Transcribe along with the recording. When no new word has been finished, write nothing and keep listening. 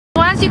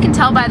As you can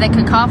tell by the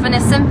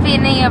cacophonous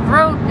symphony of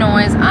road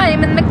noise, I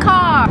am in the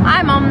car.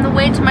 I'm on the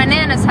way to my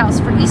Nana's house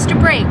for Easter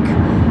break.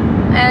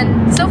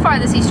 And so far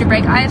this Easter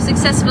break, I have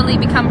successfully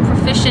become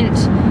proficient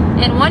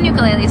in one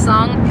ukulele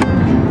song.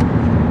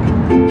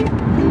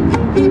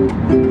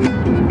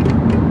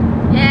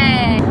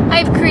 Yay!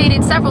 I've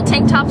created several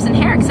tank tops and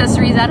hair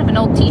accessories out of an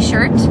old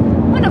t-shirt,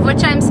 one of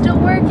which I'm still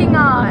working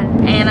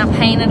on. And I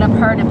painted a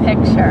pretty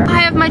picture. I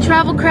have my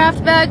travel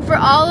craft bag for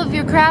all of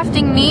your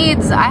crafting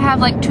needs. I have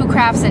like 2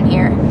 crafts in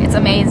here. It's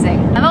amazing.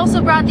 I've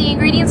also brought the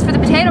ingredients for the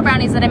potato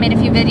brownies that I made a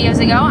few videos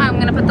ago. I'm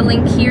gonna put the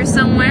link here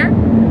somewhere.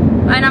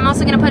 And I'm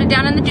also going to put it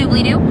down in the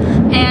doobly-doo,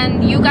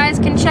 and you guys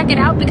can check it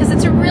out because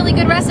it's a really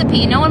good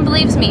recipe. No one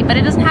believes me, but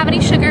it doesn't have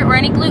any sugar or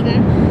any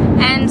gluten,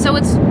 and so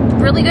it's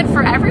really good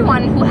for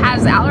everyone who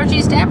has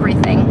allergies to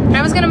everything. And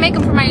I was going to make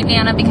them for my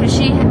Nana because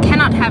she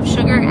cannot have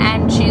sugar,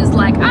 and she's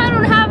like, I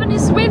don't have any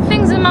sweet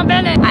things in my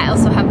belly. I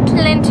also have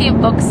plenty of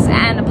books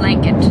and a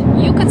blanket.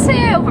 You could say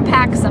I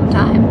overpack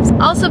sometimes.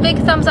 Also, big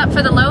thumbs up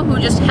for the Lo who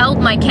just held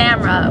my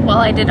camera while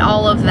I did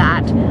all of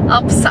that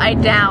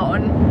upside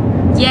down.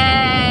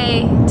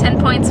 Yay! 10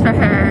 points for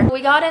her.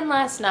 We got in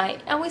last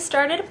night and we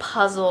started a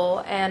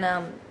puzzle, and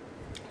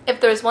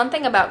if there's one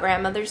thing about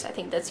grandmothers I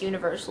think that's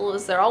universal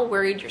is they're all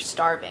worried you're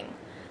starving.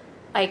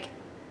 Like,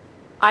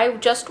 I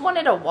just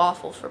wanted a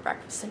waffle for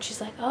breakfast and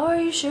she's like, oh, are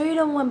you sure you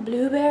don't want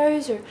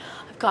blueberries? Or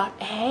I've got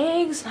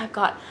eggs and I've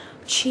got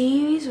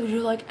cheese. Would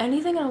you like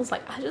anything? And I was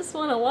like, I just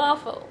want a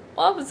waffle.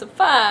 Waffles are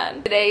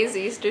fine. Today's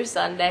Easter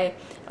Sunday,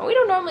 and we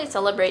don't normally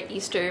celebrate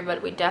Easter,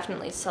 but we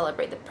definitely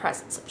celebrate the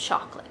presence of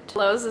chocolate.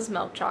 Lowe's is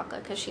milk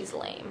chocolate because she's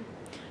lame.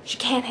 She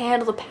can't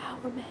handle the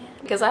power, man.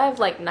 Because I have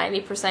like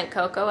 90%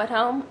 cocoa at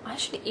home. I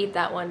should eat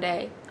that one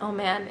day. Oh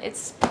man,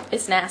 it's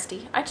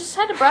nasty. I just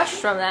had to brush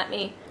from at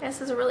me. This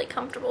is a really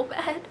comfortable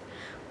bed.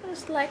 I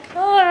was like,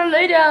 oh,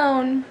 lay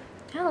down.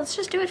 Now let's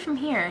just do it from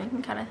here. You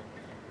can kind of,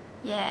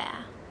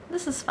 yeah.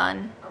 This is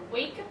fun. I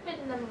wake up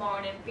in the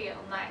morning feeling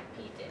like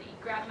P. Diddy.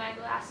 Grab my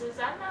glasses,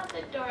 I'm out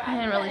the door. I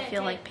didn't really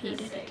feel like P.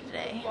 Diddy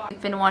today.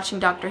 I've been watching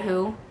Doctor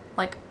Who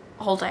like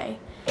all day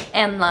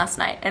and last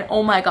night. And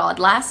oh my god,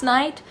 last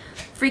night,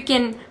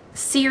 freaking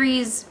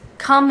series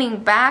coming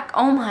back.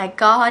 Oh my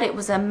god, it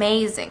was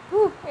amazing.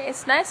 Whew,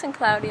 it's nice and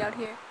cloudy out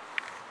here.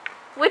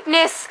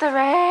 Witness the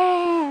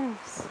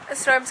rains. A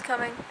storm's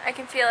coming. I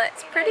can feel it.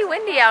 It's pretty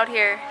windy out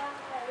here.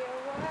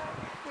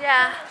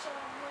 Yeah.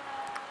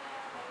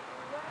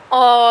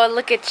 Oh,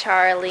 look at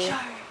Charlie.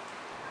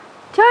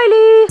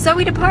 Charlie! So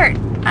we depart,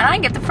 and I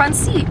get the front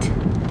seat.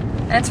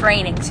 And it's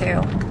raining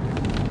too.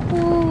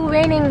 Ooh,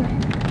 raining.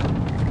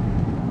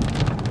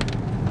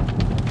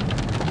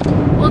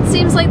 Well, it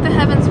seems like the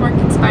heavens weren't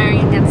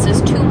conspiring against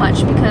us too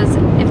much, because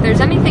if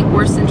there's anything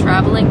worse than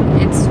traveling,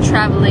 it's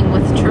traveling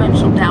with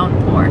torrential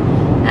downpour.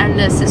 And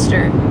the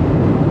sister.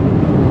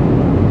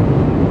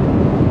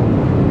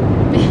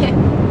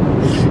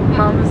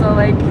 Mom was all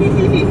like,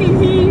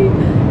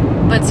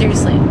 but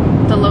seriously,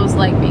 the Lowe's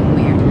like being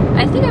weird.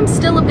 I think I'm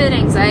still a bit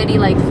anxiety,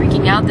 like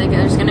freaking out that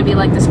there's gonna be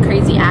like this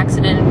crazy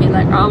accident and be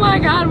like, oh my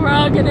god, we're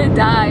all gonna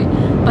die.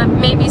 But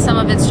maybe some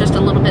of it's just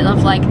a little bit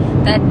of like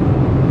that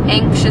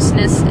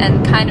anxiousness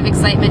and kind of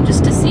excitement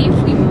just to see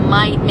if we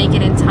might make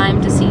it in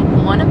time to see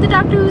one of the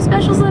Doctor Who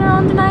specials that are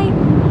on tonight.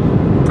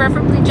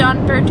 Preferably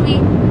John Pertwee,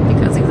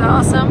 because he's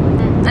awesome.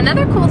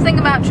 Another cool thing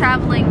about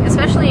traveling,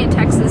 especially in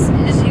Texas,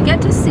 is you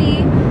get to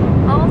see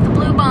all of the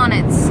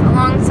bluebonnets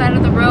alongside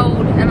of the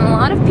road, and a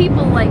lot of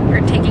people like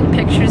are taking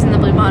pictures in the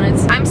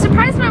bluebonnets. I'm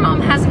surprised my mom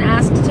hasn't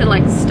asked to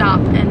like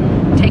stop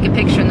and take a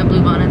picture in the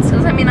bluebonnets,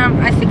 because I mean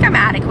I think I'm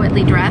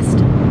adequately dressed.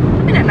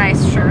 I'm in a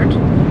nice shirt.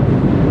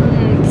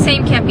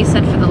 Same can't be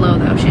said for the Lo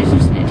though. She's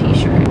just in a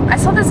t-shirt. I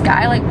saw this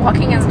guy like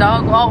walking his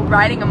dog while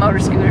riding a motor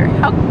scooter.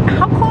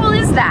 How cool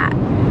is that?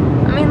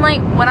 I mean,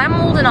 like, when I'm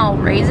old and all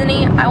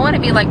raisiny, I want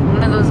to be like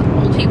one of those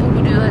old people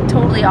who do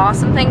totally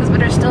awesome things,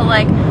 but are still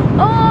like,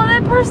 oh,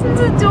 that person's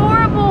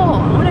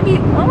adorable. I want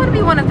to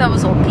be one of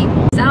those old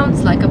people.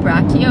 Sounds like a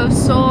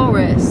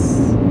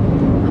brachiosaurus.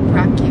 A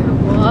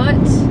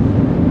what?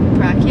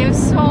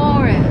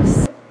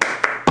 Brachiosaurus.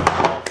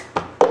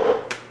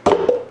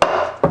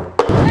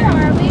 Where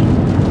are we?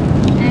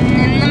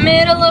 In the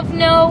middle of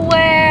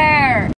nowhere.